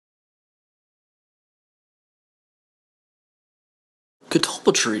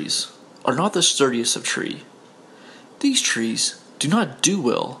Catalpa trees are not the sturdiest of trees. These trees do not do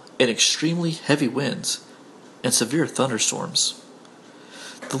well in extremely heavy winds and severe thunderstorms.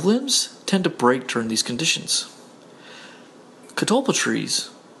 The limbs tend to break during these conditions. Catalpa trees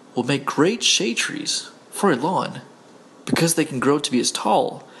will make great shade trees for a lawn because they can grow to be as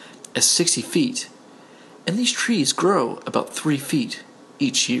tall as 60 feet, and these trees grow about 3 feet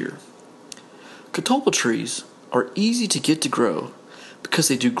each year. Catalpa trees are easy to get to grow because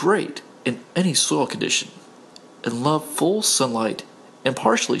they do great in any soil condition and love full sunlight and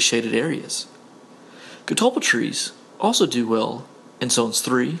partially shaded areas. Catalpa trees also do well in zones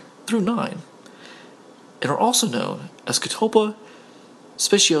 3 through 9 and are also known as Catalpa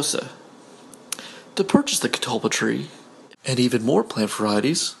speciosa. To purchase the Catalpa tree and even more plant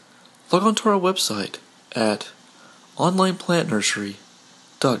varieties, log on to our website at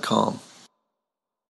onlineplantnursery.com.